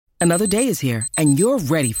Another day is here, and you're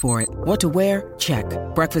ready for it. What to wear? Check.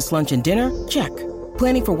 Breakfast, lunch, and dinner? Check.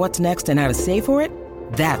 Planning for what's next and how to save for it?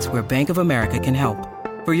 That's where Bank of America can help.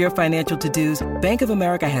 For your financial to-dos, Bank of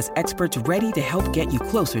America has experts ready to help get you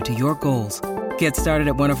closer to your goals. Get started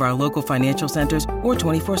at one of our local financial centers or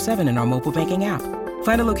 24/7 in our mobile banking app.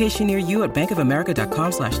 Find a location near you at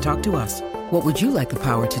bankofamerica.com/talktous. What would you like the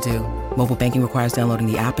power to do? Mobile banking requires downloading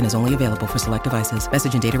the app and is only available for select devices.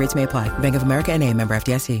 Message and data rates may apply. Bank of America N.A., member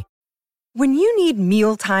FDIC. When you need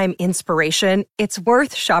mealtime inspiration, it's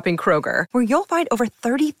worth shopping Kroger, where you'll find over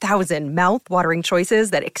 30,000 mouth-watering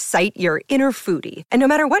choices that excite your inner foodie. And no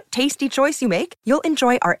matter what tasty choice you make, you'll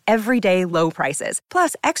enjoy our everyday low prices,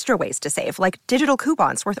 plus extra ways to save, like digital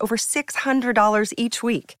coupons worth over $600 each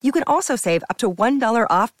week. You can also save up to $1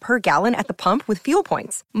 off per gallon at the pump with fuel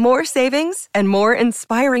points. More savings and more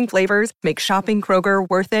inspiring flavors make shopping Kroger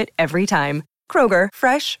worth it every time. Kroger,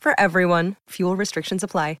 fresh for everyone. Fuel restrictions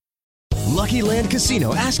apply. Lucky Land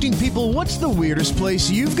Casino, asking people, what's the weirdest place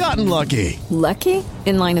you've gotten lucky? Lucky?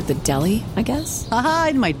 In line at the deli, I guess? Aha,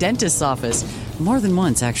 in my dentist's office. More than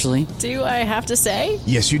once, actually. Do I have to say?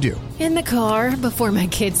 Yes, you do. In the car before my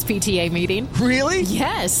kids' PTA meeting. Really?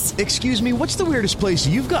 Yes. Excuse me, what's the weirdest place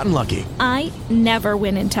you've gotten lucky? I never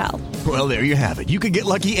win and tell. Well, there you have it. You can get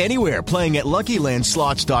lucky anywhere, playing at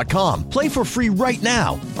LuckyLandSlots.com. Play for free right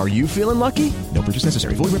now. Are you feeling lucky? No purchase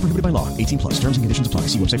necessary. Void where prohibited by law. 18+. Terms and conditions apply.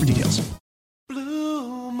 See website for details.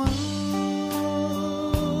 Blue moon,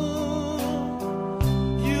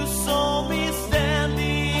 you saw me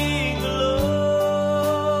standing alone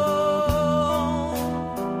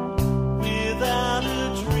without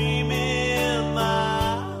a dream in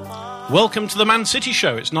my mind. Welcome to the Man City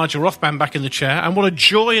Show. It's Nigel Rothman back in the chair, and what a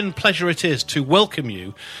joy and pleasure it is to welcome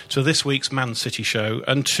you to this week's Man City Show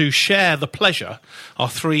and to share the pleasure our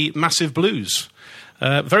three massive Blues.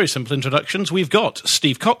 Very simple introductions. We've got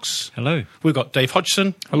Steve Cox. Hello. We've got Dave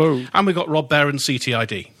Hodgson. Hello. And we've got Rob Barron,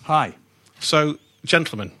 CTID. Hi. So,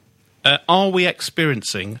 gentlemen, are we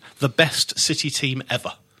experiencing the best City team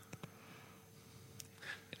ever?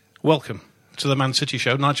 Welcome to the Man City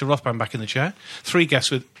Show. Nigel Rothman back in the chair. Three guests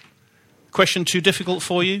with... Question too difficult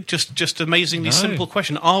for you? Just amazingly simple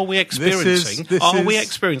question. Are we experiencing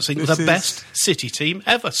the best City team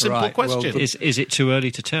ever? Simple question. Well, is it too early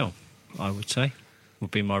to tell? I would say would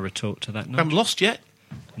be my retort to that. We haven't lost yet.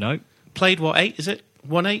 No. Played what, 8? Is it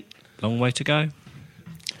 1-8? Long way to go.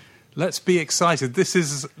 Let's be excited. This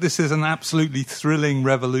is an absolutely thrilling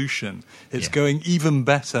revolution. It's going even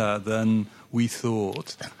better than we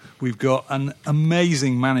thought. We've got an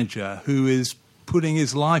amazing manager who is putting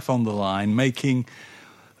his life on the line, making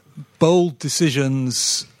bold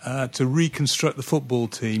decisions to reconstruct the football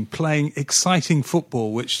team, playing exciting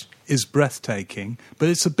football, which is breathtaking, but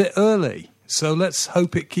it's a bit early. So let's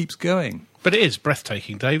hope it keeps going. But it is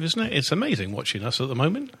breathtaking, Dave, isn't it? It's amazing watching us at the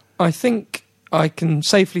moment. I think I can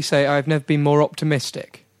safely say I've never been more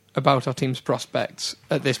optimistic about our team's prospects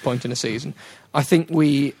at this point in the season. I think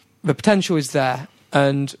the potential is there,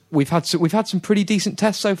 and we've had some pretty decent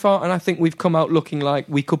tests so far, and I think we've come out looking like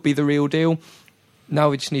we could be the real deal. Now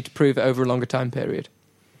we just need to prove it over a longer time period.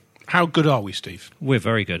 How good are we, Steve? We're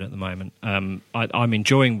very good at the moment. I'm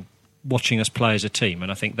enjoying watching us play as a team,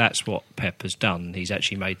 and I think that's what Pep has done. He's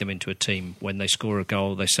actually made them into a team. When they score a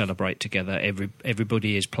goal, they celebrate together.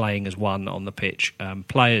 Everybody is playing as one on the pitch.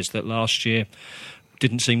 Players that last year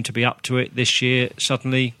didn't seem to be up to it, this year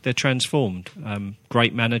suddenly they're transformed.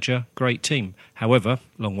 Great manager, great team. However,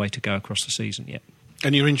 long way to go across the season yet.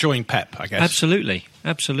 And you're enjoying Pep, I guess. Absolutely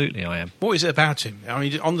I am. What is it about him? I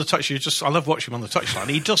mean, on the touch, I love watching him on the touchline.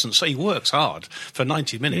 He doesn't say he works hard for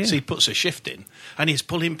 90 minutes. Yeah. He puts a shift in, and he's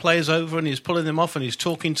pulling players over, and he's pulling them off, and he's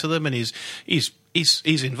talking to them, and he's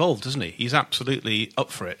involved, isn't he? He's absolutely up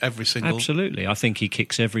for it every single. Absolutely, I think he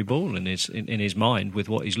kicks every ball in his mind with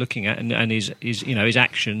what he's looking at, and his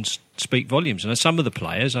actions speak volumes. And some of the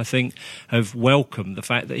players, I think, have welcomed the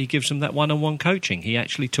fact that he gives them that one-on-one coaching. He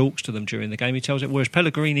actually talks to them during the game. He tells it. Whereas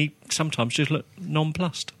Pellegrini sometimes just look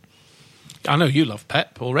nonplussed. I know you love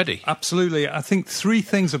Pep already. Absolutely. I think three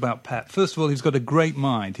things about Pep. First of all, he's got a great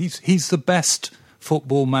mind. He's the best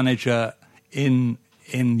football manager in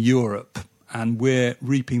Europe, and we're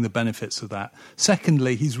reaping the benefits of that.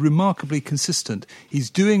 Secondly, he's remarkably consistent. He's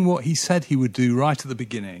doing what he said he would do right at the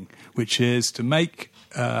beginning, which is to make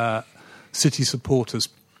City supporters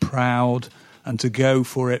proud and to go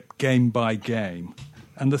for it game by game.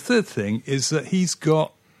 And the third thing is that he's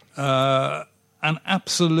got an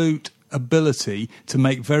absolute ability to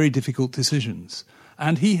make very difficult decisions.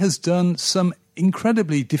 And he has done some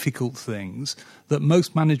incredibly difficult things that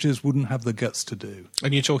most managers wouldn't have the guts to do.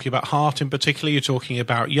 And you're talking about Hart in particular. You're talking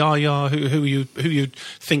about Yaya. Who are you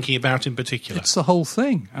thinking about in particular? It's the whole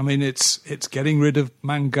thing. I mean, it's getting rid of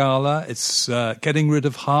Mangala. It's getting rid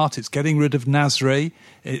of Hart. It's getting rid of Nasri.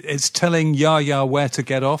 It's telling Yaya where to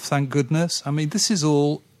get off. Thank goodness. I mean, this is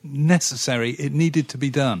all necessary. It needed to be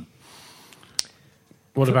done.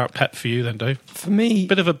 What about Pep for you then, Dave? For me,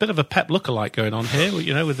 bit of a Pep lookalike going on here.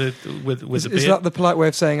 You know, with the beard. Is that the polite way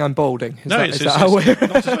of saying I'm balding?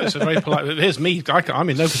 It's a very polite. Here's me. I'm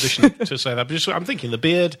in no position to say that. But I'm thinking the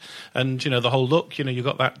beard and the whole look. You've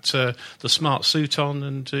got that the smart suit on,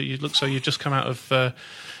 and you look so you've just come out of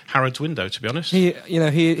Harrods window. To be honest, he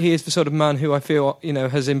is the sort of man who I feel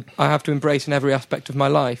I have to embrace in every aspect of my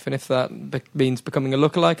life, and if that means becoming a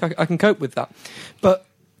lookalike, I can cope with that. But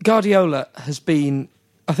Guardiola has been.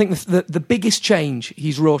 I think the biggest change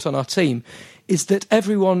he's wrought on our team is that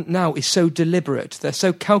everyone now is so deliberate. They're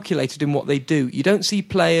so calculated in what they do. You don't see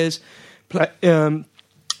players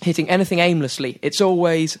hitting anything aimlessly. It's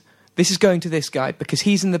always, this is going to this guy because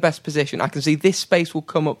he's in the best position. I can see this space will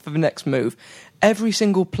come up for the next move. Every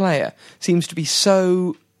single player seems to be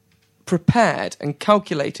so prepared and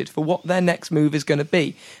calculated for what their next move is going to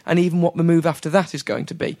be, and even what the move after that is going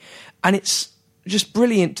to be. And it's just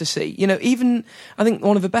brilliant to see. Even I think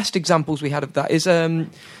one of the best examples we had of that is there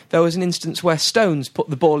was an instance where Stones put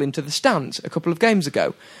the ball into the stands a couple of games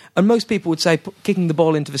ago, and most people would say kicking the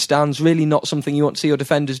ball into the stands really not something you want to see your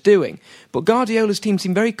defenders doing. But Guardiola's team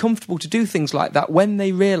seem very comfortable to do things like that when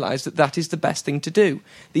they realise that that is the best thing to do.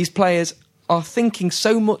 These players are thinking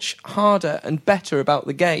so much harder and better about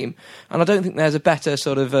the game, and I don't think there's a better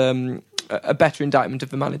sort of a better indictment of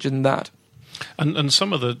the manager than that. And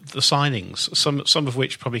some of the signings, some of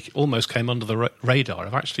which probably almost came under the radar,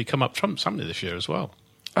 have actually come up trumps, haven't they, this year as well?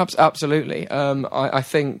 Absolutely. I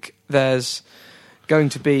think there's going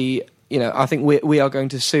to be, I think we are going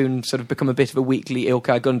to soon sort of become a bit of a weekly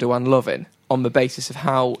Ilkay Gundogan loving on the basis of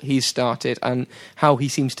how he's started and how he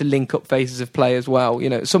seems to link up phases of play as well.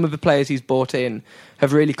 Some of the players he's brought in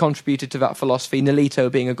have really contributed to that philosophy,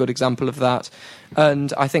 Nolito being a good example of that,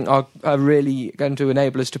 and I think are really going to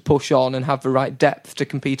enable us to push on and have the right depth to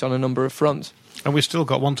compete on a number of fronts. And we've still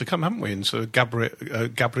got one to come, haven't we? And so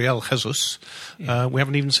Gabriel Jesus, we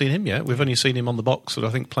haven't even seen him yet. We've only seen him on the box, I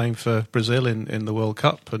think, playing for Brazil in the World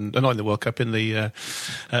Cup, and not in the World Cup, in the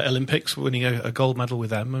Olympics, winning a gold medal with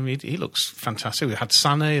them. I mean, he looks fantastic. We had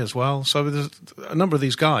Sané as well. So there's a number of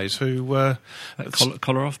these guys who...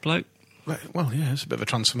 Kolarov bloke? Well, yeah, it's a bit of a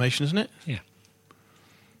transformation, isn't it? Yeah.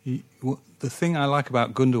 The thing I like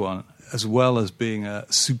about Gundogan, as well as being a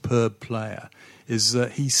superb player, is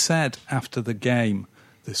that he said after the game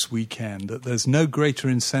this weekend that there's no greater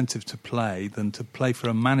incentive to play than to play for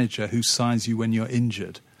a manager who signs you when you're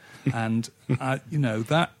injured. And,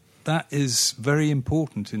 that is very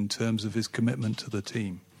important in terms of his commitment to the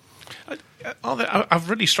team. I've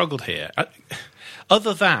really struggled here.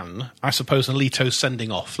 Other than, I suppose, Nolito's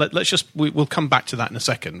sending off. We'll come back to that in a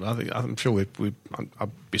second. I'm sure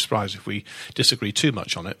I'd be surprised if we disagree too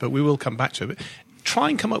much on it, but we will come back to it.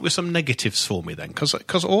 Try and come up with some negatives for me then,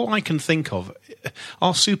 because all I can think of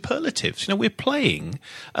are superlatives. We're playing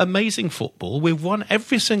amazing football. We've won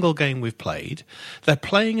every single game we've played. They're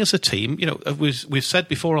playing as a team. We've said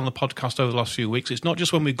before on the podcast over the last few weeks, it's not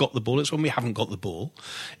just when we've got the ball, it's when we haven't got the ball.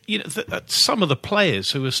 Some of the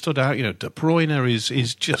players who have stood out, De Bruyne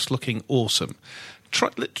is just looking awesome.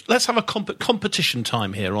 Let's have a competition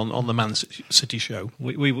time here on the Man City show.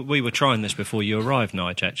 We were trying this before you arrived,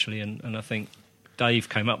 Nige, actually, and I think Dave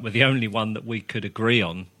came up with the only one that we could agree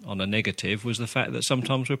on a negative was the fact that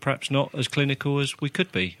sometimes we're perhaps not as clinical as we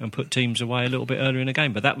could be and put teams away a little bit earlier in the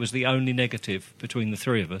game. But that was the only negative between the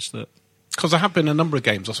three of us that... Because there have been a number of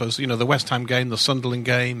games, I suppose, the West Ham game, the Sunderland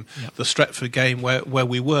game, the Stretford game, where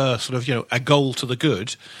we were sort of, a goal to the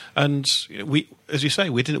good, and we, as you say,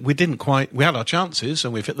 we didn't quite. We had our chances,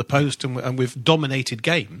 and we've hit the post, and we've dominated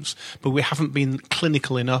games, but we haven't been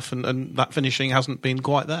clinical enough, and that finishing hasn't been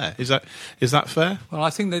quite there. Is that fair? Well,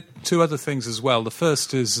 I think there are two other things as well. The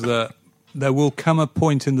first is that there will come a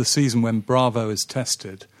point in the season when Bravo is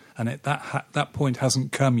tested. And that point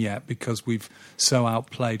hasn't come yet because we've so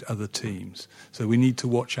outplayed other teams. So we need to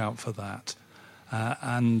watch out for that.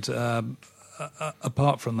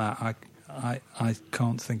 Apart from that, I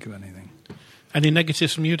can't think of anything. Any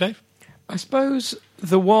negatives from you, Dave? I suppose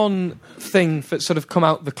the one thing that's sort of come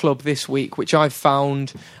out of the club this week, which I've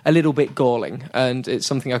found a little bit galling, and it's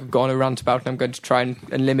something I could go on a rant about, and I'm going to try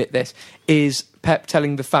and limit this, is Pep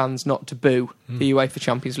telling the fans not to boo the UEFA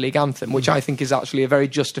Champions League anthem, which I think is actually a very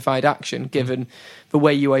justified action, given the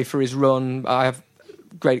way UEFA is run. I have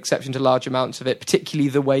great exception to large amounts of it, particularly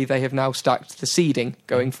the way they have now stacked the seeding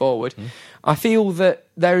going forward. I feel that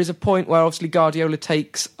there is a point where obviously Guardiola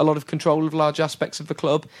takes a lot of control of large aspects of the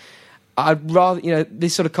club. I'd rather,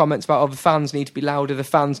 these sort of comments about, the fans need to be louder, the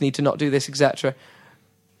fans need to not do this, etc.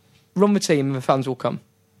 Run the team and the fans will come.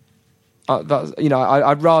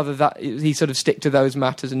 I'd rather that he sort of stick to those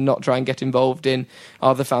matters and not try and get involved in,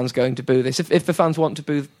 are the fans going to boo this? If the fans want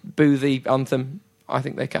to boo the anthem, I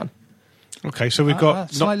think they can. Okay, so we've got... I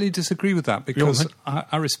slightly disagree with that, because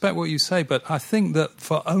I respect what you say, but I think that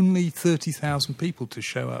for only 30,000 people to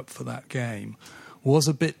show up for that game was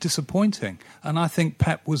a bit disappointing. And I think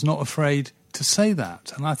Pep was not afraid to say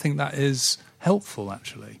that. And I think that is helpful,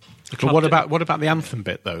 actually. But what about the anthem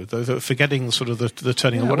bit, though? Forgetting sort of the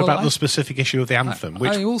turning. What about the specific issue of the anthem?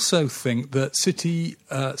 I also think that City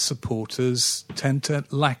supporters tend to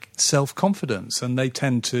lack self-confidence, and they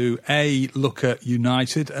tend to A, look at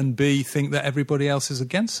United, and B, think that everybody else is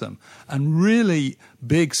against them. And really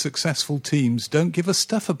big, successful teams don't give a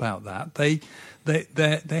stuff about that. They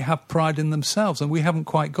have pride in themselves, and we haven't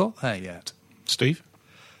quite got there yet. Steve?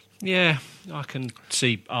 Yeah, I can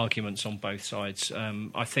see arguments on both sides.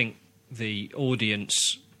 I think the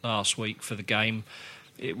audience last week for the game,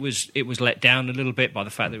 it was let down a little bit by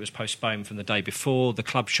the fact that it was postponed from the day before. The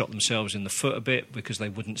club shot themselves in the foot a bit because they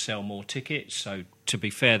wouldn't sell more tickets. So, to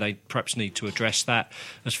be fair, they perhaps need to address that.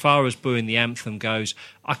 As far as booing the anthem goes,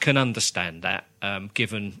 I can understand that,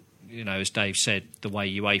 given, as Dave said, the way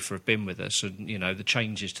UEFA have been with us, and the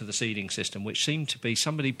changes to the seeding system, which seem to be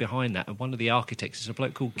somebody behind that. And one of the architects is a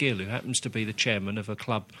bloke called Gill, who happens to be the chairman of a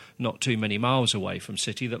club not too many miles away from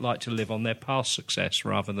City that like to live on their past success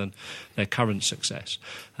rather than their current success.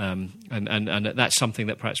 And that's something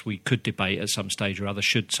that perhaps we could debate at some stage or other.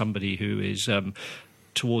 Should somebody who is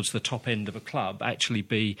towards the top end of a club actually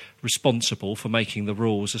be responsible for making the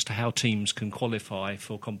rules as to how teams can qualify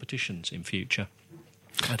for competitions in future?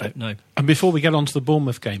 I don't know. And before we get on to the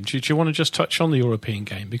Bournemouth game, do you want to just touch on the European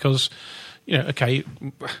game? Because, okay,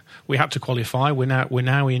 we had to qualify. We're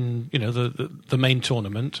now in, the main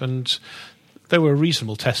tournament, and they were a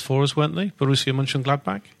reasonable test for us, weren't they? Borussia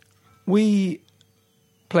Mönchengladbach? We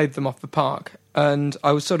played them off the park, and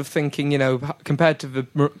I was sort of thinking, compared to the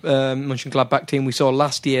Mönchengladbach team we saw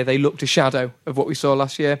last year, they looked a shadow of what we saw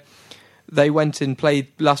last year. They went and played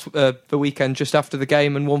the weekend just after the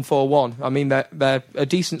game and won 4-1. I mean, they're a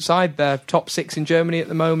decent side. They're top 6 in Germany at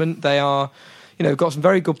the moment. They are, got some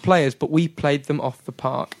very good players, but we played them off the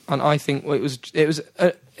park. And I think it was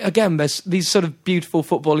again, there's these sort of beautiful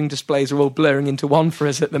footballing displays are all blurring into one for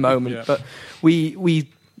us at the moment. Yeah. But we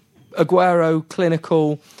Aguero,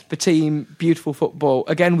 clinical, the team, beautiful football.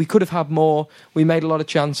 Again, we could have had more. We made a lot of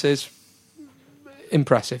chances.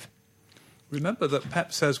 Impressive. Remember that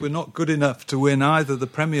Pep says we're not good enough to win either the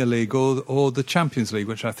Premier League or the Champions League,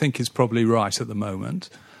 which I think is probably right at the moment.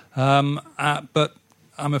 But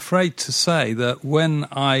I'm afraid to say that when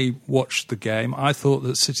I watched the game, I thought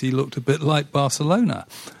that City looked a bit like Barcelona.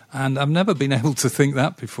 And I've never been able to think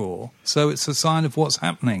that before. So it's a sign of what's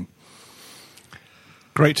happening.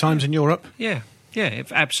 Great times in Europe. Yeah,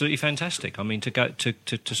 absolutely fantastic. I mean, to go to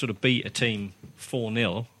sort of beat a team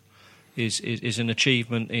 4-0 is an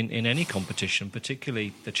achievement in any competition,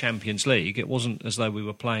 particularly the Champions League. It wasn't as though we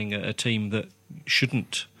were playing a team that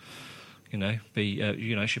shouldn't,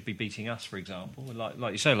 should be beating us, for example.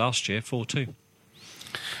 Like you say, last year 4-2.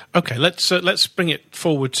 Okay, let's bring it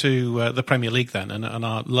forward to the Premier League then, and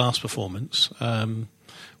our last performance,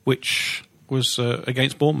 which was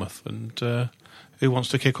against Bournemouth. And who wants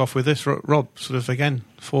to kick off with this? Rob, sort of again,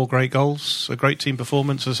 4 great goals, a great team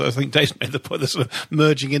performance. As I think Dave's made the point, they're sort of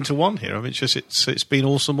merging into one here. I mean, it's been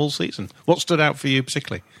awesome all season. What stood out for you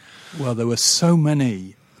particularly? Well, there were so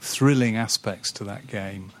many thrilling aspects to that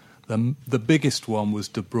game. The biggest one was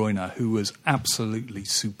De Bruyne, who was absolutely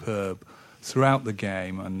superb throughout the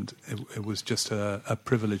game, and it was just a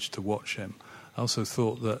privilege to watch him. I also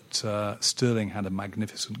thought that Sterling had a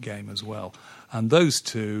magnificent game as well. And those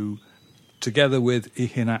two, together with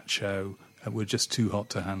Iheanacho, were just too hot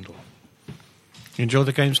to handle. You enjoyed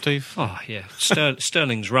the game, Steve? Oh, yeah.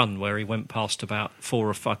 Sterling's run where he went past about 4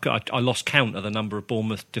 or 5... I lost count of the number of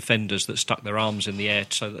Bournemouth defenders that stuck their arms in the air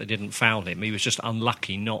so that they didn't foul him. He was just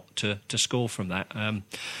unlucky not to score from that.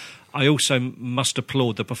 I also must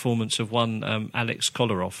applaud the performance of one Alex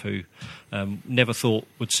Kolarov, who never thought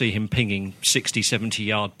would see him pinging 60,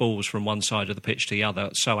 70-yard balls from one side of the pitch to the other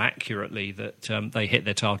so accurately that they hit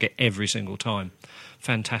their target every single time.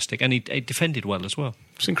 Fantastic. And he defended well as well.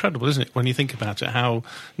 It's incredible, isn't it, when you think about it, how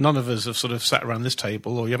none of us have sort of sat around this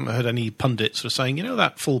table, or you haven't heard any pundits sort of saying,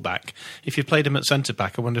 that full-back, if you played him at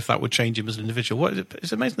centre-back, I wonder if that would change him as an individual.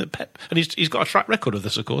 It's amazing that Pep... And he's got a track record of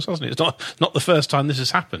this, of course, hasn't he? It's not the first time this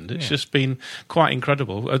has happened. It's just been quite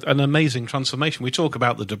incredible. An amazing transformation. We talk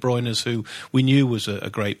about the De Bruynes, who we knew was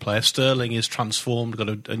a great player. Sterling is transformed,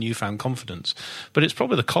 got a newfound confidence. But it's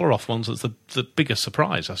probably the Kolarov ones that's the biggest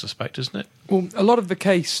surprise, I suspect, isn't it? Well, a lot of the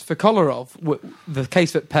case for Kolarov, the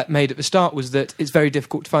case that Pep made at the start was that it's very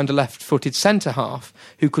difficult to find a left-footed centre-half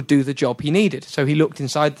who could do the job he needed. So he looked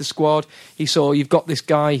inside the squad, he saw you've got this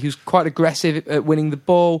guy who's quite aggressive at winning the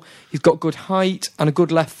ball, he's got good height and a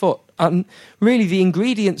good left foot. And really the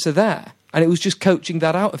ingredients are there. And it was just coaching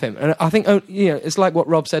that out of him. And I think, it's like what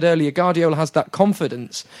Rob said earlier, Guardiola has that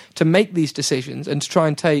confidence to make these decisions and to try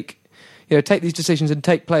and take these decisions and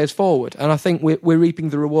take players forward. And I think we're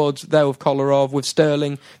reaping the rewards there with Kolarov, with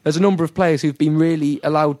Sterling. There's a number of players who've been really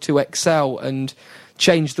allowed to excel and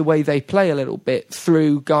change the way they play a little bit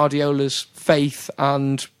through Guardiola's faith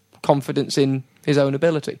and confidence in his own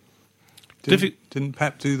ability. Didn't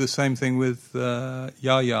Pep do the same thing with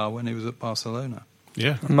Yaya when he was at Barcelona?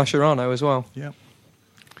 Yeah. And Mascherano as well. Yeah.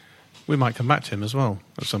 We might come back to him as well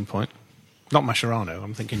at some point. Not Mascherano,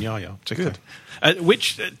 I'm thinking Yaya particularly.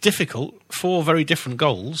 Difficult, 4 very different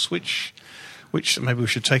goals, which maybe we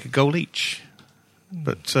should take a goal each.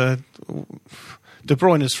 But De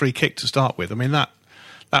Bruyne's free kick to start with, I mean, that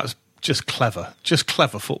was just clever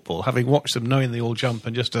football. Having watched them, knowing they all jump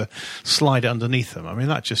and just to slide it underneath them, I mean,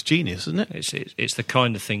 that's just genius, isn't it? It's the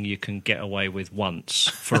kind of thing you can get away with once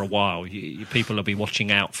for a while. People will be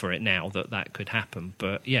watching out for it now that could happen.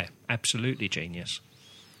 But yeah, absolutely genius.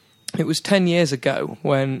 It was 10 years ago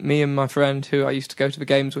when me and my friend, who I used to go to the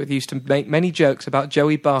games with, used to make many jokes about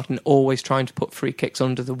Joey Barton always trying to put free kicks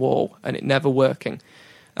under the wall and it never working.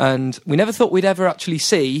 And we never thought we'd ever actually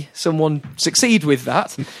see someone succeed with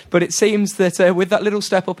that. But it seems that with that little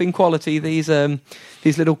step up in quality, these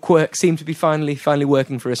little quirks seem to be finally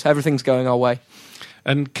working for us. Everything's going our way.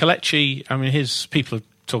 And Kelechi, I mean, his people are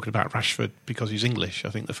talking about Rashford because he's English. I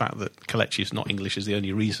think the fact that Kelechi is not English is the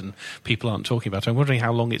only reason people aren't talking about it. I'm wondering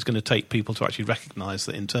how long it's going to take people to actually recognise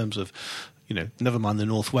that in terms of, never mind the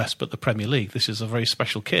North West, but the Premier League, this is a very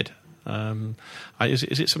special kid. Is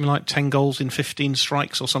it something like 10 goals in 15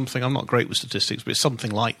 strikes or something? I'm not great with statistics, but it's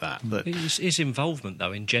something like that. But his involvement,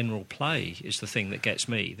 though, in general play is the thing that gets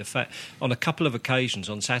me. The fact, on a couple of occasions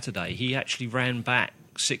on Saturday, he actually ran back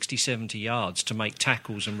 60, 70 yards to make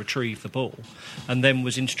tackles and retrieve the ball, and then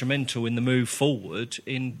was instrumental in the move forward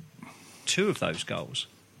in 2 of those goals.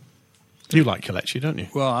 You like Kelechi, don't you?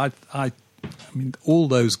 Well, I mean, all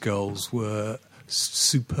those goals were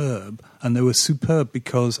superb, and they were superb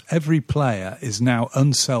because every player is now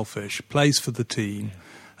unselfish, plays for the team,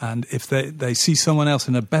 and if they see someone else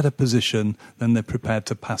in a better position, then they're prepared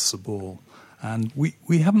to pass the ball. And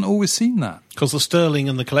we haven't always seen that. Because the Sterling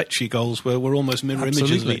and the Kelechi goals were almost mirror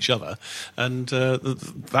images of each other, and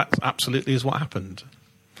that absolutely is what happened.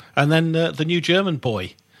 And then the new German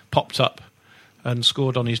boy popped up and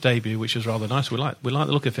scored on his debut, which is rather nice. We like the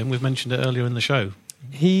look of him. We've mentioned it earlier in the show.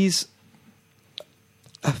 He's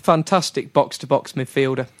a fantastic box-to-box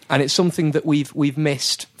midfielder, and it's something that we've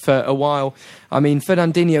missed for a while. I mean,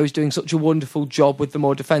 Fernandinho is doing such a wonderful job with the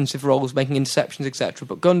more defensive roles, making interceptions, etc.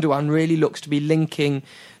 But Gundogan really looks to be linking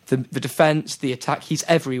the defence, the attack. He's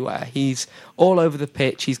everywhere. He's all over the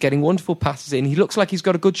pitch. He's getting wonderful passes in. He looks like he's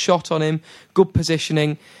got a good shot on him, good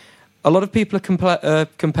positioning. A lot of people are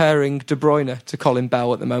comparing De Bruyne to Colin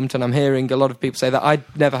Bell at the moment, and I'm hearing a lot of people say that. I'd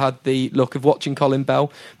never had the look of watching Colin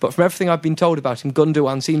Bell, but from everything I've been told about him,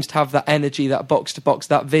 Gundogan seems to have that energy, that box-to-box,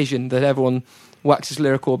 that vision that everyone waxes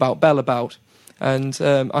lyrical about Bell about. And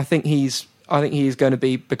I think he's going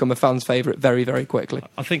to become a fan's favourite very, very quickly.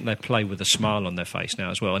 I think they play with a smile on their face now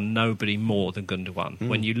as well, and nobody more than Gundogan.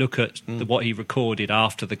 When you look at what he recorded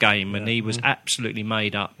after the game, and he was absolutely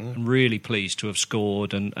made up and really pleased to have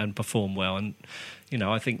scored and performed well. And,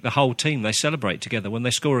 I think the whole team, they celebrate together. When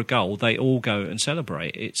they score a goal, they all go and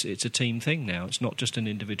celebrate. It's a team thing now. It's not just an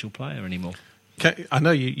individual player anymore. Okay, I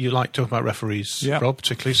know you like talking about referees, Rob,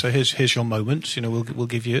 particularly. So here's your moment. We'll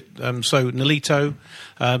give you it. So Nolito,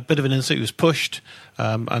 bit of an incident. He was pushed,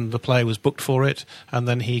 and the player was booked for it, and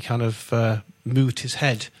then he kind of moved his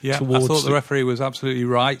head towards. I thought the referee was absolutely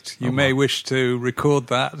right. You may wish to record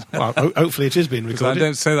that. Well, hopefully it is being recorded. I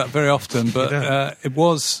don't say that very often, but it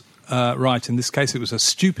was right. In this case, it was a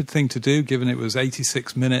stupid thing to do, given it was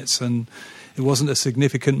 86 minutes and it wasn't a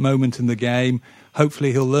significant moment in the game.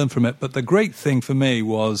 Hopefully he'll learn from it. But the great thing for me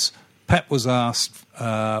was Pep was asked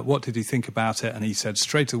what did he think about it, and he said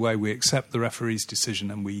straight away, we accept the referee's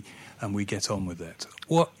decision and we get on with it.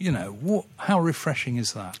 How refreshing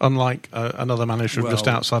is that? Unlike another manager just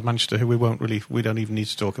outside Manchester, who we don't even need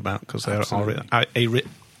to talk about because they are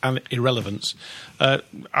and irrelevance.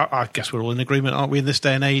 I guess we're all in agreement, aren't we, in this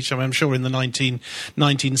day and age? I mean, I'm sure in the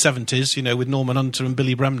 1970s, with Norman Hunter and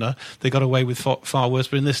Billy Bremner, they got away with far worse.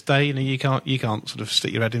 But in this day, you can't sort of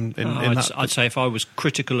stick your head in that. I'd say if I was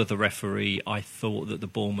critical of the referee, I thought that the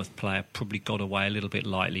Bournemouth player probably got away a little bit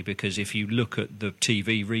lightly, because if you look at the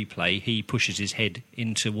TV replay, he pushes his head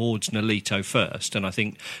in towards Nolito first, and I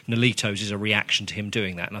think Nolito's is a reaction to him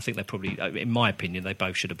doing that. And I think they probably, in my opinion, they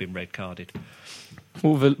both should have been red carded.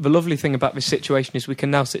 Well, the lovely thing about this situation is we can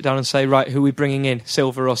now sit down and say, right, who are we bringing in,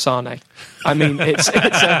 Silva or Sane? I mean,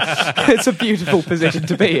 it's a beautiful position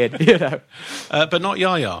to be in, But not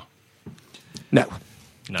Yaya. No.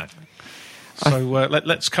 So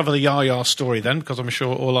let's cover the Yaya story then, because I'm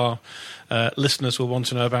sure all our listeners will want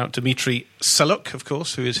to know about Dimitri Seluk, of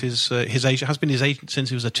course, who is his agent, has been his agent since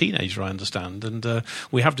he was a teenager, I understand, and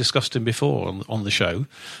we have discussed him before on the show.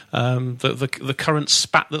 The current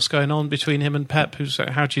spat that's going on between him and Pep.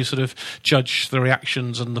 How do you sort of judge the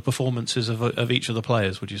reactions and the performances of each of the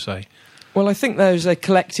players, would you say? Well, I think there's a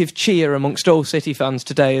collective cheer amongst all City fans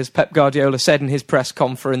today, as Pep Guardiola said in his press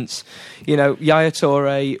conference. Yaya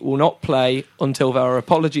Toure will not play until there are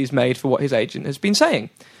apologies made for what his agent has been saying.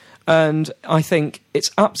 And I think it's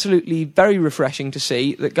absolutely very refreshing to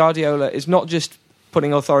see that Guardiola is not just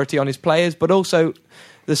putting authority on his players, but also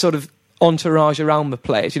the sort of entourage around the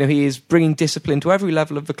players. He is bringing discipline to every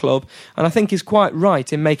level of the club, and I think he's quite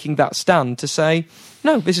right in making that stand to say,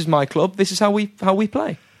 no, this is my club, this is how we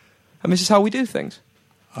play. And this is how we do things.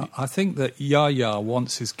 I think that Yaya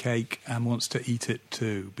wants his cake and wants to eat it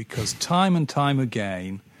too, because time and time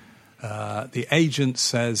again, the agent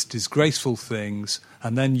says disgraceful things,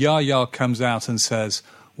 and then Yaya comes out and says,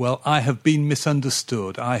 well, I have been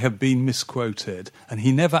misunderstood, I have been misquoted, and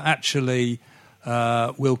he never actually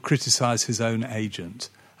will criticise his own agent.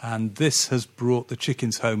 And this has brought the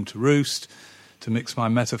chickens home to roost, to mix my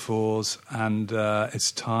metaphors, and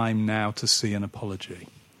it's time now to see an apology.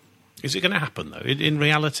 Is it going to happen, though? In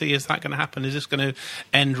reality, is that going to happen? Is this going to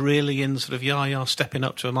end really in sort of Yaya stepping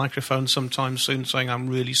up to a microphone sometime soon saying, I'm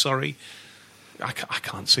really sorry? I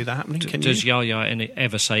can't see that happening. Does Yaya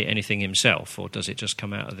ever say anything himself, or does it just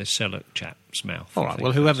come out of this Seluk chap's mouth? All right,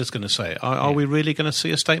 well, whoever's going to say it. Are we really going to see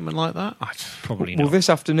a statement like that? Probably not. Well, this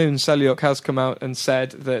afternoon, Seluk has come out and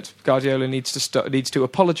said that Guardiola needs to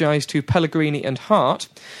apologise to Pellegrini and Hart,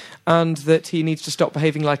 and that he needs to stop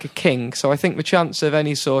behaving like a king. So I think the chance of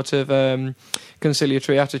any sort of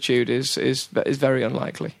conciliatory attitude is very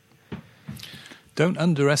unlikely. Don't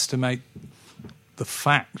underestimate the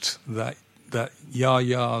fact that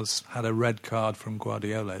Yaya's had a red card from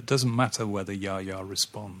Guardiola. It doesn't matter whether Yaya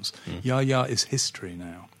responds. Yaya is history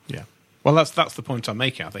now. Yeah. Well, that's the point I'm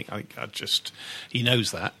making. I think he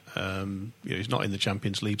knows that. He's not in the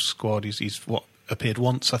Champions League squad. He's appeared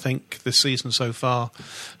once, I think, this season so far.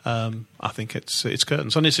 I think it's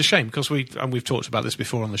curtains, and it's a shame because we've talked about this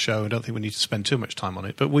before on the show. I don't think we need to spend too much time on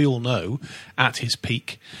it, but we all know at his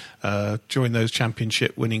peak during those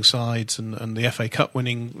championship winning sides and the FA Cup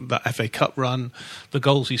FA Cup run, the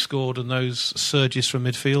goals he scored and those surges from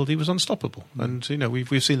midfield, he was unstoppable. And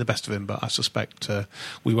we've seen the best of him, but I suspect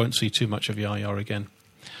we won't see too much of Yaya again.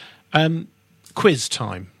 Quiz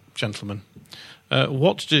time, gentlemen.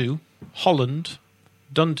 What do Holland,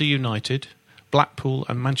 Dundee United, Blackpool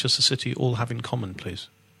and Manchester City all have in common, please?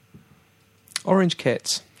 Orange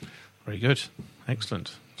kits. Very good.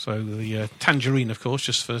 Excellent. So the tangerine, of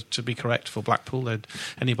course, to be correct for Blackpool.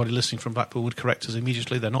 Anybody listening from Blackpool would correct us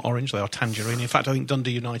immediately. They're not orange, they are tangerine. In fact, I think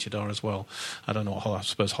Dundee United are as well. I don't know what I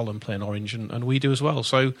suppose Holland play in orange, and we do as well.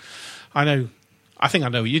 So I think I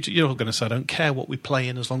know you're all going to say I don't care what we play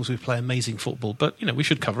in as long as we play amazing football. But, we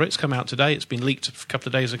should cover it. It's come out today. It's been leaked a couple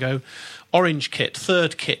of days ago. Orange kit,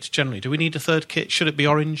 third kit, generally. Do we need a third kit? Should it be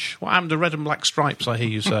orange? What happened to red and black stripes, I hear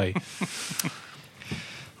you say?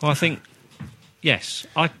 Well, I think, yes.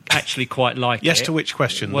 I actually quite like it. Yes to which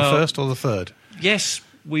question? The first or the third? Yes,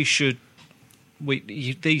 we should.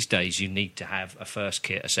 These days you need to have a first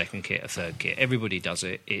kit, a second kit, a third kit. Everybody does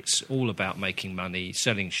it. It's all about making money,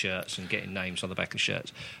 selling shirts and getting names on the back of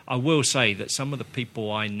shirts. I will say that some of the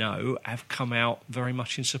people I know have come out very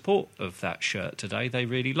much in support of that shirt today. They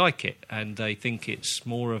really like it and they think it's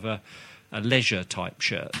more of a leisure type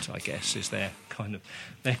shirt, I guess, is their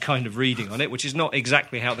kind of reading on it, which is not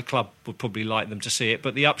exactly how the club would probably like them to see it.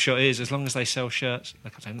 But the upshot is, as long as they sell shirts,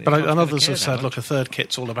 like I don't think and others have said, look, a third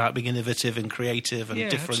kit's all about being innovative and creative and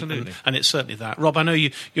different, and it's certainly that. Rob, I know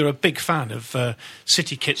you're a big fan of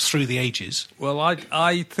City kits through the ages. Well,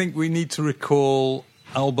 I think we need to recall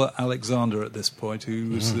Albert Alexander at this point, who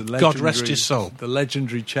was the legendary, God rest his soul, the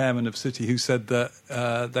legendary chairman of City, who said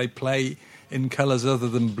that they play in colours other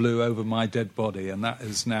than blue over my dead body, and that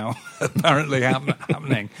is now apparently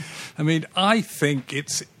happening. I mean, I think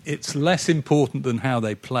it's less important than how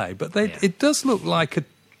they play, but it does look like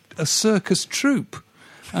a circus troupe,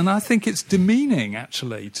 and I think it's demeaning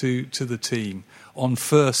actually to the team on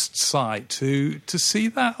first sight to see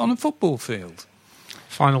that on a football field.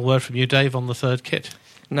 Final word from you, Dave, on the third kit.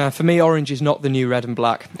 No, for me, orange is not the new red and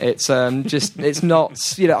black. It's it's not.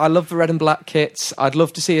 I love the red and black kits. I'd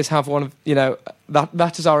love to see us have one of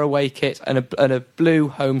that is our away kit and a blue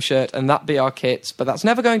home shirt, and that be our kits. But that's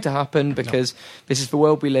never going to happen because this is the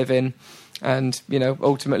world we live in, and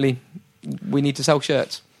ultimately we need to sell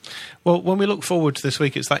shirts. Well, when we look forward to this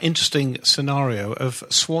week, it's that interesting scenario of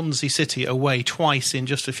Swansea City away twice in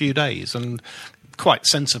just a few days, and quite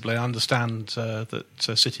sensibly, I understand that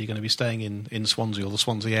City are going to be staying in Swansea or the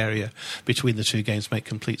Swansea area between the two games. Make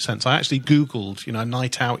complete sense. I actually Googled,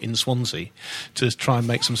 night out in Swansea to try and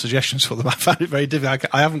make some suggestions for them. I found it very difficult.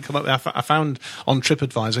 I haven't come up with I found on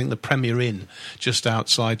TripAdvisor, I think the Premier Inn just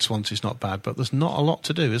outside Swansea is not bad, but there's not a lot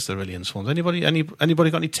to do, is there, really, in Swansea?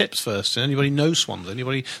 Anybody got any tips first? Anybody know Swansea?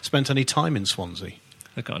 Anybody spent any time in Swansea?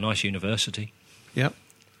 They've got a nice university. Yep.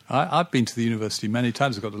 I've been to the university many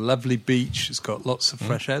times. It's got a lovely beach. It's got lots of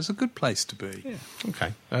fresh air. It's a good place to be. Yeah.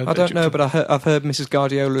 Okay. I don't know, but I've heard Mrs.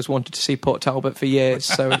 Guardiola has wanted to see Port Talbot for years,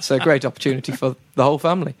 so it's a great opportunity for the whole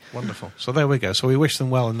family. Wonderful. So there we go. So we wish them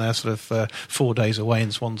well in their sort of 4 days away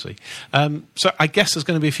in Swansea. So I guess there's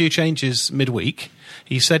going to be a few changes midweek.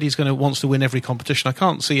 He said wants to win every competition. I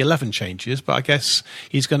can't see 11 changes, but I guess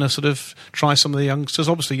he's going to sort of try some of the youngsters.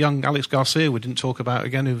 Obviously, young Alex Garcia we didn't talk about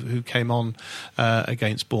again, who came on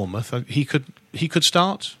against Bournemouth. He could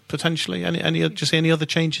start potentially. Any other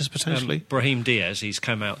changes potentially? Brahim Diaz. He's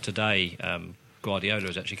come out today. Guardiola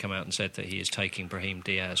has actually come out and said that he is taking Brahim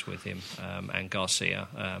Diaz with him and Garcia.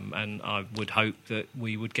 And I would hope that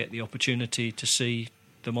we would get the opportunity to see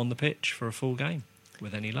them on the pitch for a full game,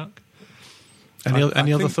 with any luck.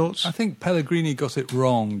 Any other thoughts? I think Pellegrini got it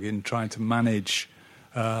wrong in trying to manage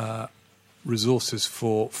resources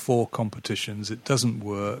for 4 competitions. It doesn't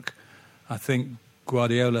work. I think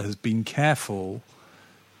Guardiola has been careful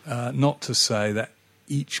not to say that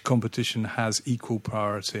each competition has equal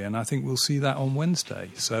priority, and I think we'll see that on Wednesday.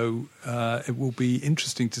 So it will be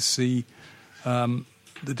interesting to see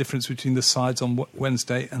the difference between the sides on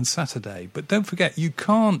Wednesday and Saturday. But don't forget, you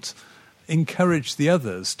can't encourage the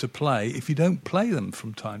others to play if you don't play them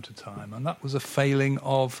from time to time, and that was a failing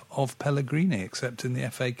of Pellegrini, except in the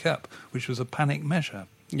FA Cup, which was a panic measure.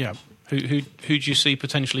 Yeah. Who do you see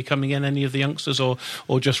potentially coming in? Any of the youngsters, or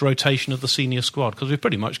just rotation of the senior squad? Because we've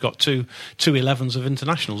pretty much got two 11s of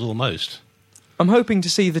internationals almost. I'm hoping to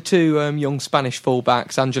see the 2 young Spanish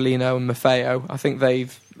fullbacks, Angelino and Maffeo. I think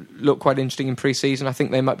they've looked quite interesting in pre-season. I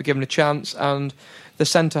think they might be given a chance. And the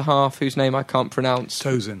centre-half, whose name I can't pronounce.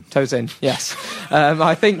 Tozin, yes.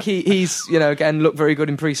 I think he's, again, looked very good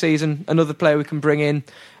in pre-season. Another player we can bring in.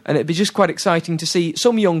 And it'd be just quite exciting to see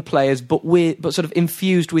some young players, but sort of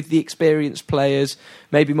infused with the experienced players,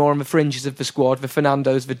 maybe more on the fringes of the squad, the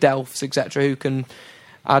Fernandos, the Delphs, etc., who can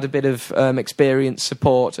add a bit of experience,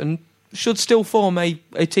 support, and should still form a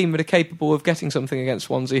team that are capable of getting something against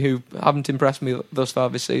Swansea, who haven't impressed me thus far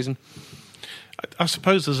this season. I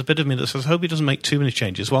suppose there's a bit of me that says, I hope he doesn't make too many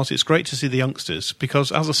changes, whilst it's great to see the youngsters,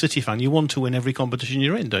 because as a City fan, you want to win every competition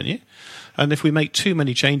you're in, don't you? And if we make too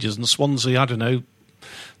many changes and Swansea, I don't know,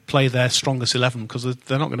 play their strongest 11 because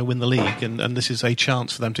they're not going to win the league, and this is a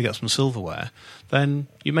chance for them to get some silverware, then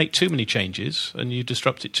you make too many changes and you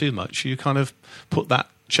disrupt it too much. You kind of put that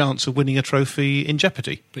chance of winning a trophy in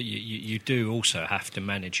jeopardy. But you do also have to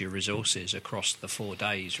manage your resources across the 4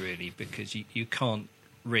 days, really, because you can't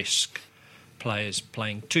risk players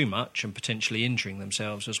playing too much and potentially injuring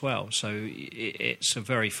themselves as well. So it's a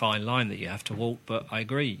very fine line that you have to walk. But I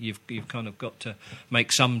agree, you've kind of got to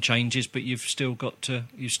make some changes, but you've still got to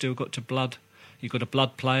blood. You've got to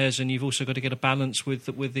blood players, and you've also got to get a balance with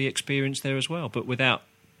the experience there as well, but without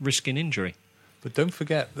risking injury. But don't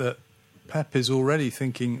forget that Pep is already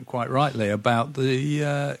thinking, quite rightly, about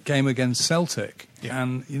the game against Celtic. Yeah.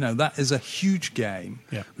 And, that is a huge game,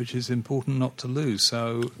 which is important not to lose.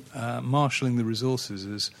 So marshalling the resources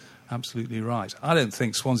is absolutely right. I don't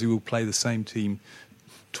think Swansea will play the same team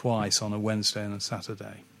twice on a Wednesday and a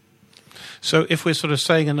Saturday. So if we're sort of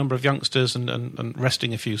saying a number of youngsters and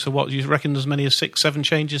resting a few, so what, you reckon as many as 6-7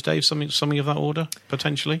 changes, Dave? Something of that order,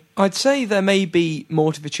 potentially? I'd say there may be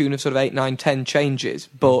more to the tune of sort of 8, 9, 10 changes,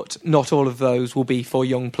 but not all of those will be for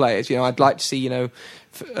young players. I'd like to see, there's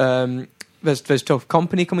talk of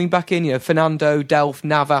Company coming back in, Fernando, Delph,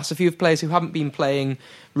 Navas, a few players who haven't been playing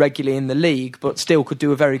regularly in the league, but still could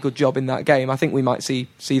do a very good job in that game. I think we might see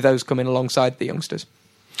those come in alongside the youngsters.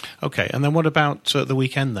 Okay, and then what about the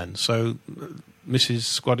weekend then? So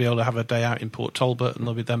Mrs. Guardiola have a day out in Port Talbot, and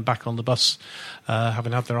they'll be then back on the bus,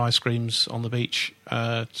 having had their ice creams on the beach,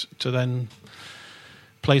 to then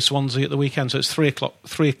play Swansea at the weekend. So it's 3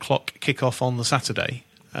 o'clock kick-off on the Saturday.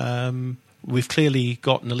 We've clearly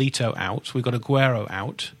got Nolito out. We've got Aguero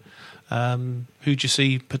out. Who do you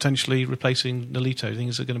see potentially replacing Nolito? Do you think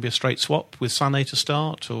is it going to be a straight swap with Sané to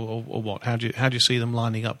start, or what? How do you see them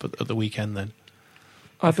lining up at the weekend then?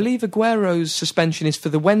 I believe Aguero's suspension is for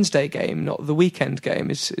the Wednesday game, not the weekend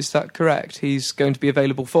game. Is that correct? He's going to be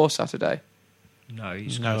available for Saturday. No,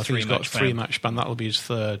 he's got a 3-match ban. That'll be his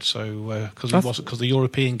third. So because the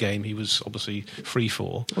European game he was obviously free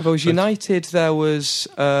for. Well, there was United. There was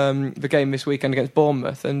the game this weekend against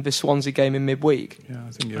Bournemouth, and the Swansea game in midweek. Yeah,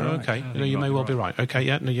 I think you're right. Okay, you may well be right. Okay,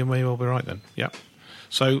 yeah, you may well be right then. Yeah.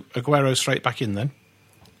 So Aguero straight back in then.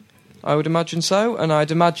 I would imagine so, and I'd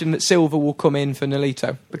imagine that Silva will come in for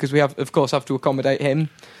Nolito because we have to accommodate him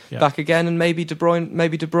back again, and maybe De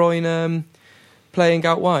Bruyne playing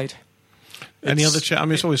out wide. Any other?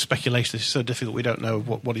 It's always speculation. It's so difficult. We don't know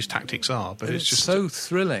what his tactics are, but it's just so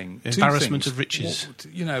thrilling. Embarrassment of riches.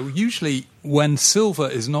 Usually when Silva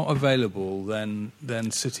is not available, then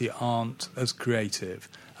City aren't as creative,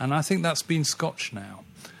 and I think that's been scotched now.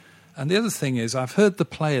 And the other thing is, I've heard the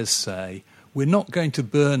players say, we're not going to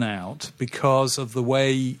burn out because of the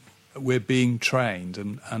way we're being trained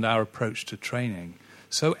and our approach to training.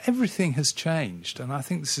 So everything has changed, and I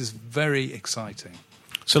think this is very exciting.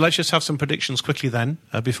 So let's just have some predictions quickly then,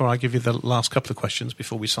 before I give you the last couple of questions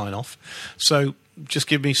before we sign off. So just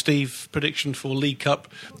give me, Steve, prediction for League Cup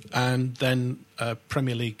and then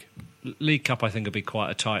Premier League. League Cup, I think, will be quite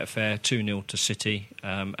a tight affair, 2-0 to City,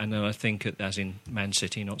 and then I think, as in Man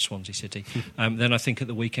City, not Swansea City. Then I think at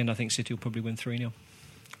the weekend, I think City will probably win 3-0.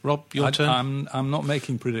 Rob, your turn. I'm not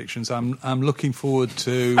making predictions. I'm looking forward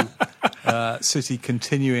to City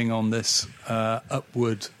continuing on this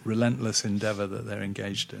upward, relentless endeavour that they're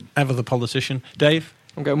engaged in. Ever the politician. Dave?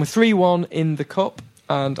 I'm going with 3-1 in the Cup,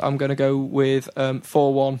 and I'm going to go with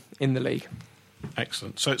 4-1 in the league.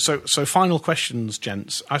 Excellent. So final questions,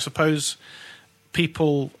 gents. I suppose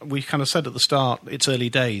people, we kind of said at the start, it's early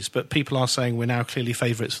days, but people are saying we're now clearly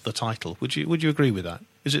favourites for the title. Would you agree with that?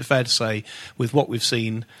 Is it fair to say, with what we've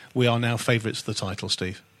seen, we are now favourites for the title,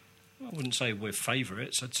 Steve? I wouldn't say we're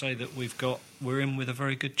favourites. I'd say that we're in with a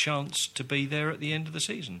very good chance to be there at the end of the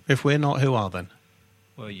season. If we're not, who are then?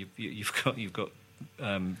 Well, you've got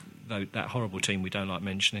that horrible team we don't like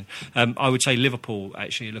mentioning. I would say Liverpool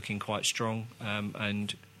actually are looking quite strong,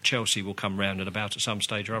 and Chelsea will come round and about at some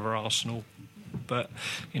stage, or other Arsenal. But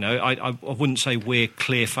I wouldn't say we're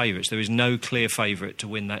clear favourites. There is no clear favourite to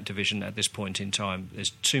win that division at this point in time.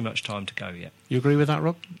 There's too much time to go yet. You agree with that,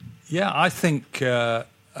 Rob? Yeah, I think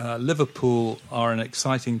Liverpool are an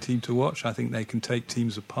exciting team to watch. I think they can take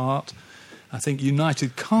teams apart. I think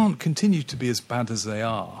United can't continue to be as bad as they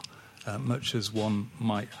are, much as one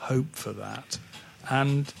might hope for that.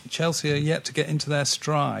 And Chelsea are yet to get into their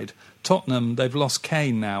stride. Tottenham, they've lost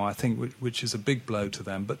Kane now, I think, which is a big blow to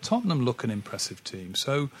them. But Tottenham look an impressive team.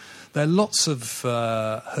 So there are lots of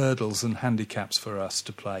hurdles and handicaps for us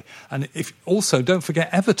to play. And also, don't forget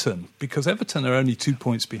Everton, because Everton are only 2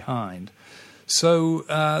 points behind. So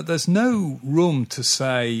there's no room to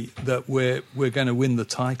say that we're going to win the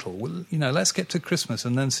title. Well, let's get to Christmas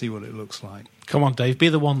and then see what it looks like. Come on, Dave, be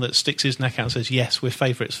the one that sticks his neck out and says, yes, we're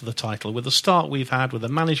favourites for the title. With the start we've had, with the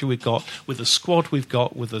manager we've got, with the squad we've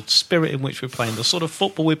got, with the spirit in which we're playing, the sort of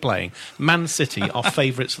football we're playing, Man City are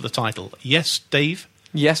favourites for the title. Yes, Dave?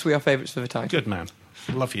 Yes, we are favourites for the title. Good man.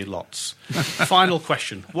 Love you lots. Final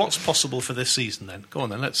question. What's possible for this season then? Go on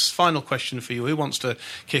then. Final question for you. Who wants to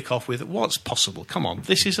kick off with what's possible? Come on.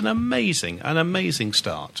 This is an amazing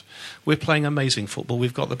start. We're playing amazing football.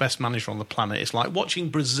 We've got the best manager on the planet. It's like watching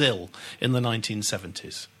Brazil in the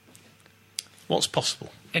 1970s. What's possible?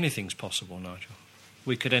 Anything's possible, Nigel.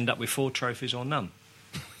 We could end up with 4 trophies or none.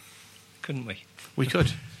 Couldn't we? We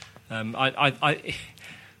could.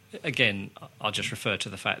 Again, I'll just refer to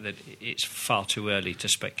the fact that it's far too early to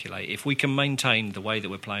speculate. If we can maintain the way that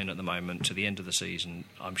we're playing at the moment to the end of the season,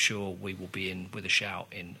 I'm sure we will be in with a shout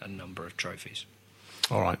in a number of trophies.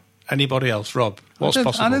 All right. Anybody else? Rob, what's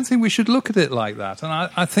possible? I don't think we should look at it like that.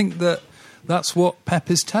 And I think that That's what Pep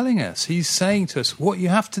is telling us. He's saying to us, what you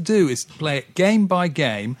have to do is play it game by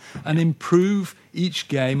game and improve each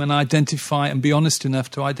game and identify and be honest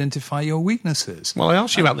enough to identify your weaknesses. Well, I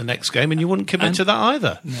asked you about the next game and you wouldn't commit to that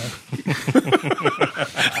either. No.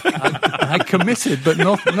 I committed, but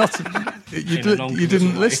not you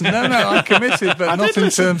didn't listen. No, I committed, but not in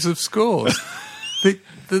terms of scores.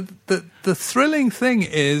 The thrilling thing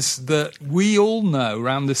is that we all know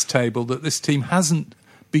around this table that this team hasn't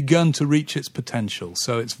begun to reach its potential.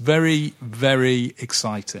 So it's very, very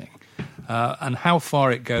exciting. And how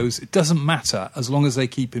far it goes, it doesn't matter as long as they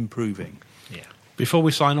keep improving. Yeah. Before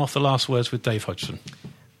we sign off, the last words with Dave Hodgson.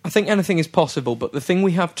 I think anything is possible, but the thing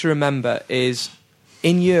we have to remember is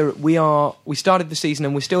in Europe we started the season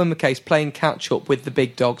and we're still in the case playing catch up with the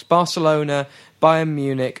big dogs. Barcelona, Bayern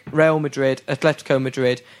Munich, Real Madrid, Atletico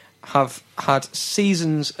Madrid have had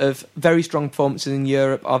seasons of very strong performances in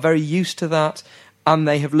Europe, are very used to that, and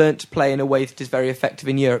they have learnt to play in a way that is very effective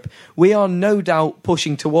in Europe. We are no doubt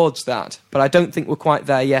pushing towards that, but I don't think we're quite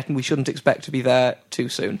there yet, and we shouldn't expect to be there too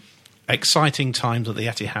soon. Exciting times at the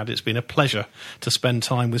Etihad. It's been a pleasure to spend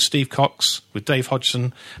time with Steve Cox, with Dave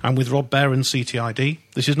Hodgson, and with Rob Bear and CTID.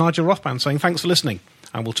 This is Nigel Rothband saying thanks for listening,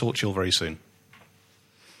 and we'll talk to you all very soon.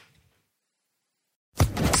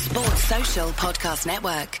 Sports Social Podcast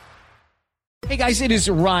Network. Hey guys, it is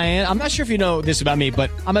Ryan. I'm not sure if you know this about me,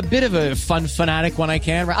 but I'm a bit of a fun fanatic when I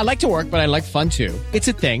can. I like to work, but I like fun too. It's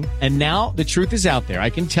a thing. And now the truth is out there.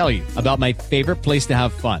 I can tell you about my favorite place to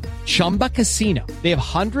have fun. Chumba Casino. They have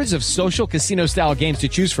hundreds of social casino style games to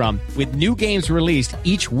choose from with new games released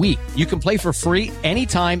each week. You can play for free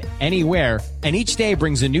anytime, anywhere. And each day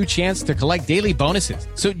brings a new chance to collect daily bonuses.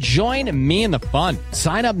 So join me in the fun.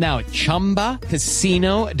 Sign up now at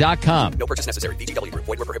ChumbaCasino.com. No purchase necessary. VGW Group.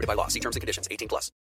 Void where prohibited by law. See terms and conditions. 18+.